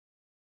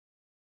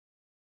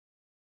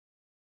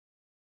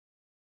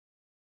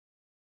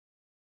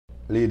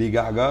Lady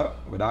Gaga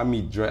with her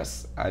meat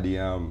dress at the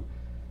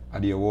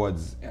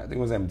awards. Yeah, I think it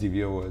was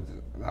MTV Awards.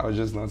 That was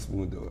just not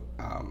smooth though.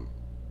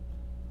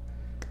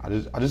 I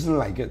just didn't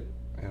like it.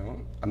 You know,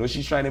 I know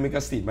she's trying to make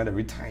a statement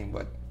every time,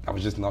 but that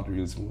was just not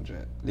real smooth.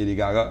 Right? Lady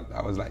Gaga,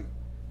 that was like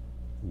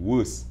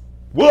worse.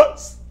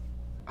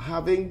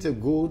 Having to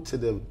go to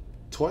the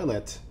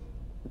toilet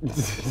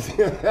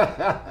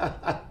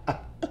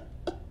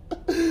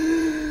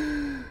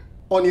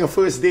on your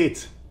first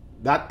date,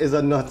 that is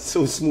a not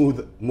so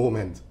smooth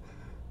moment.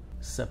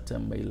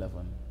 September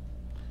 11.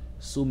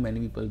 So many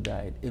people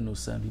died,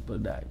 innocent people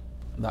died.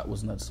 That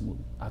was not smooth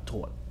at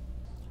all.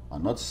 A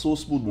not so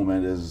smooth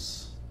moment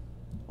is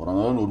on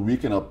another note,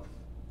 waking up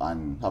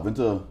and having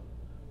to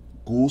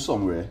go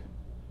somewhere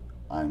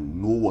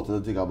and know what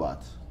to take a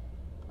bath.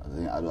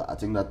 I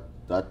think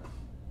that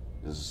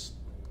is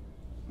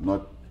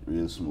not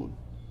real smooth.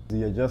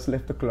 You just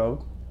left the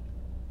club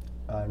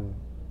and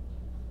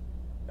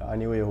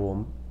on your way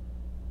home,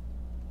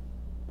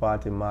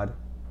 party mad,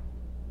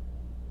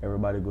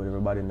 everybody good,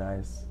 everybody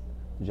nice,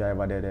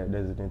 driver there,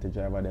 designated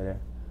driver there,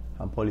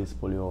 and police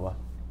pull you over.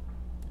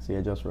 So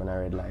you just run a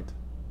red light.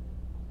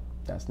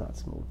 That's not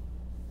smooth.